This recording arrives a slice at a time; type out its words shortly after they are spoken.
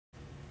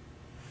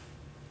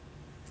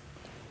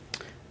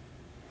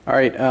All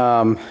right,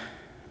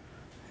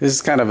 this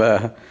is kind of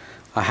a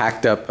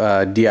hacked up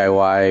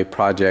DIY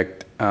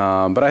project,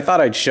 but I thought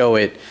I'd show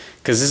it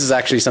because this is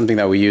actually something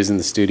that we use in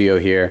the studio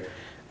here.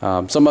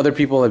 Some other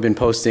people have been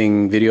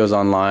posting videos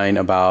online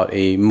about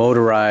a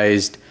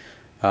motorized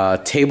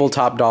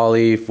tabletop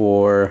dolly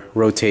for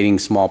rotating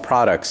small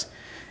products.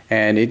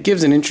 And it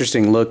gives an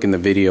interesting look in the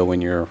video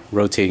when you're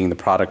rotating the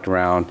product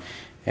around.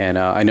 And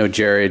I know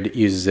Jared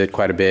uses it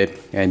quite a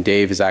bit, and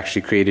Dave has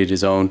actually created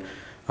his own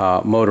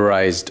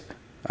motorized,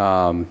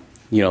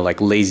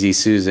 like Lazy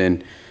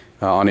Susan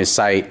on his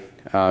site,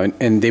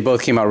 and they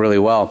both came out really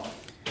well.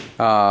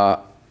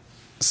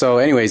 So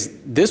anyways,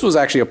 this was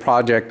actually a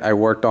project I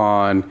worked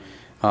on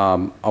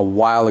a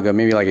while ago,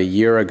 maybe like a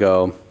year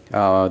ago.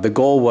 The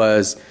goal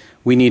was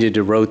we needed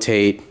to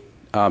rotate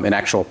an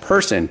actual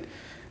person.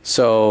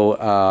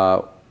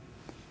 So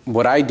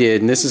what I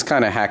did, and this is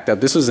kind of hacked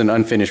up, this was an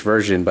unfinished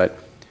version, but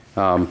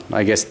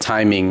I guess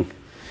timing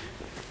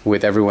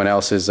with everyone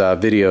else's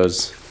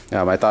videos,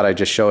 I thought I'd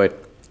just show it.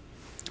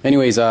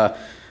 Anyways,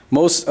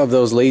 most of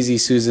those Lazy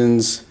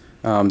Susans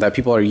that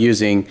people are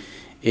using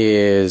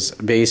is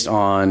based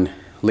on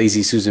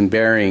Lazy Susan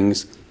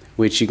bearings,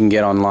 which you can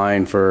get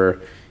online for,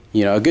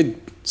 a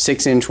good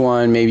 6-inch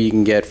one, maybe you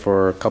can get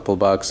for a couple of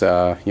bucks,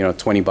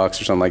 $20 or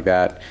something like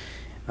that.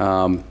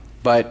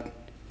 But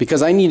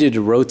because I needed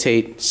to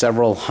rotate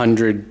several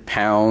hundred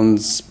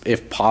pounds,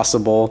 if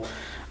possible,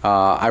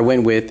 I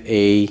went with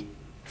a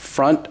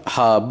front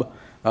hub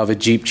of a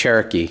Jeep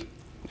Cherokee.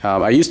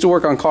 I used to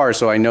work on cars,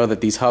 so I know that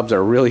these hubs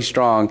are really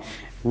strong,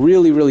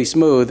 really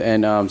smooth,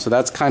 and so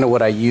that's kind of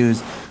what I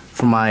use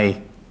for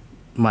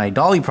my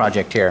dolly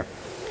project here.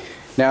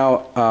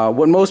 Now,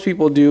 what most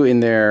people do in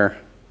their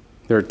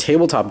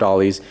tabletop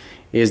dollies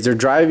is they're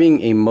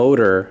driving a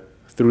motor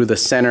through the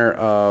center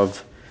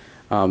of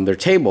their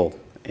table,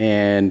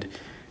 and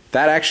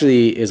that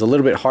actually is a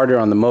little bit harder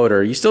on the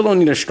motor. You still don't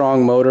need a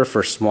strong motor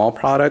for small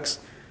products,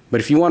 but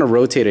if you want to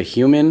rotate a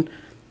human,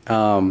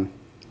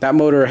 that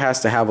motor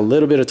has to have a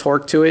little bit of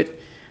torque to it.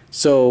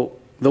 So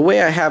the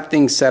way I have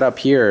things set up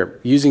here,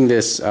 using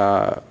this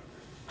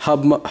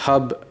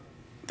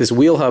this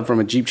wheel hub from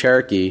a Jeep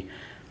Cherokee,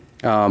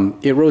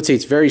 it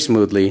rotates very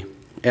smoothly,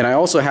 and I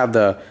also have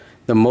the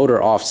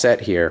motor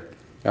offset here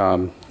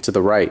to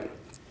the right.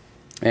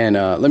 And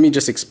let me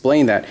just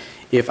explain that.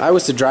 If I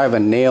was to drive a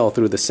nail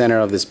through the center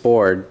of this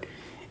board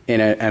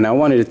and I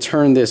wanted to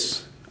turn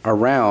this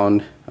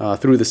around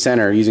through the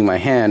center using my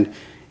hand,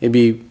 it'd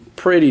be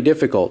pretty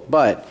difficult.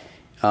 But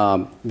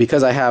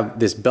because I have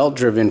this belt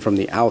driven from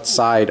the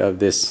outside of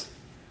this,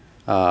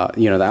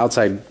 the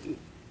outside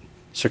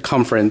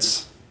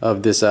circumference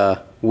of this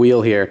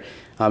wheel here,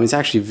 it's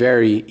actually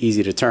very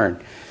easy to turn.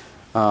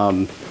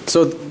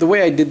 So the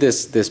way I did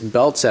this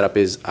belt setup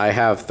is I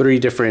have 3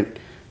 different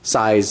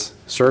size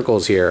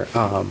circles here.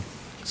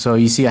 So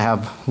you see I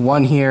have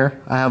one here,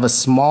 I have a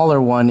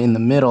smaller one in the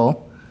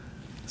middle,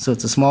 so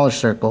it's a smaller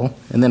circle,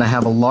 and then I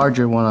have a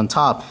larger one on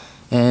top,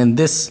 and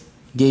this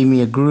gave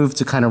me a groove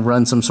to kind of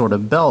run some sort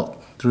of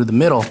belt through the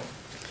middle.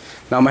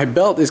 Now my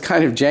belt is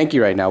kind of janky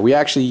right now. We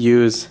actually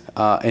use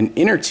an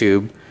inner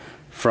tube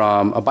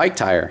from a bike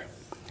tire,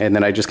 and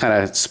then I just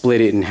kind of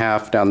split it in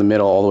half down the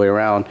middle all the way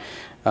around,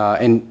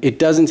 and it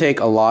doesn't take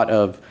a lot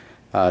of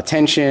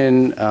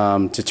tension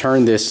to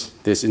turn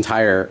this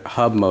entire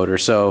hub motor.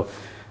 So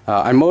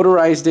I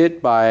motorized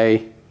it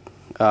by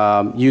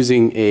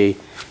using a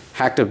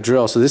hacked up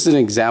drill. So this is an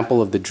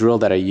example of the drill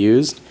that I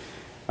used.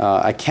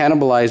 I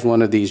cannibalized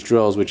one of these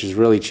drills, which is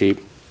really cheap.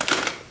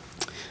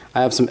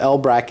 I have some L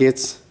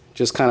brackets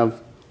just kind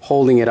of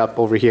holding it up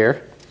over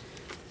here.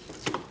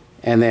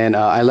 And then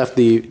I left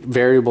the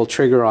variable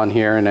trigger on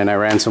here, and then I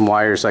ran some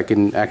wires so I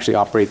can actually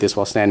operate this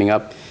while standing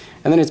up.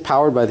 And then it's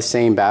powered by the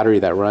same battery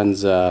that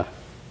runs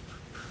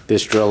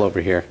this drill over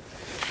here.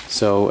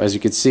 So as you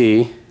can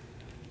see,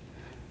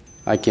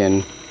 I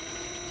can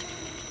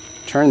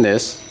turn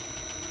this,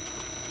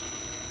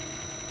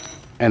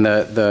 and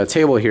the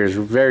table here is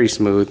very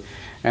smooth,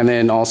 and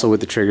then also with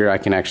the trigger I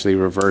can actually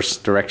reverse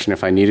direction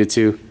if I needed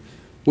to,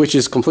 which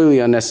is completely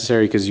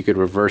unnecessary because you could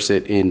reverse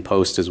it in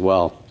post as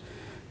well.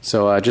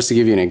 So just to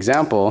give you an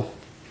example,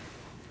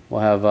 we'll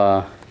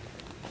have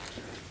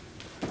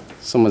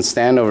someone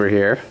stand over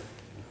here,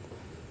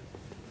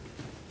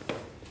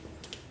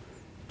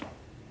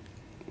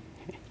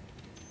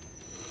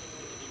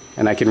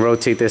 and I can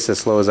rotate this as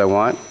slow as I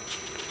want,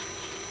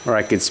 or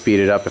I could speed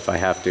it up if I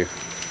have to.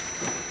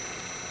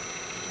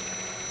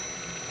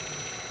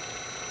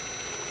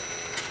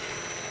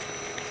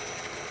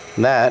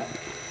 And that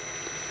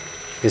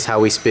is how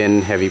we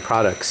spin heavy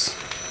products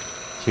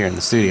here in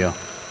the studio.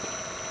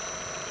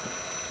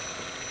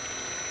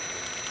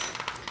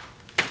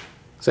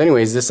 So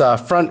anyways, this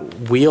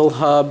front wheel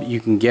hub you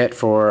can get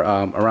for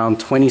around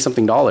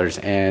 $20-something,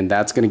 and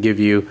that's going to give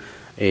you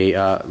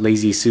a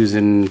Lazy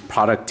Susan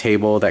product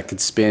table that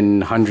could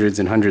spin hundreds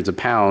and hundreds of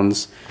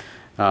pounds,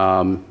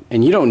 and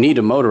you don't need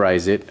to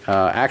motorize it.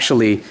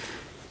 Actually,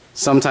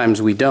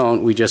 sometimes we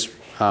don't. We just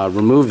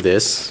remove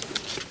this.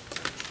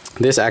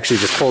 This actually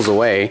just pulls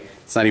away.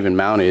 It's not even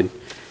mounted,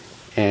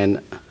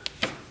 and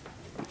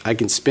I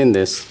can spin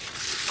this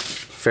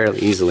fairly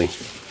easily.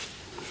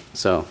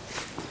 So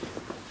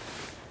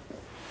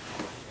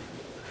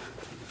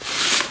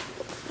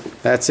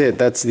that's it.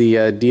 That's the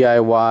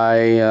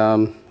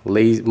DIY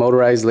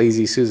motorized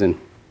Lazy Susan.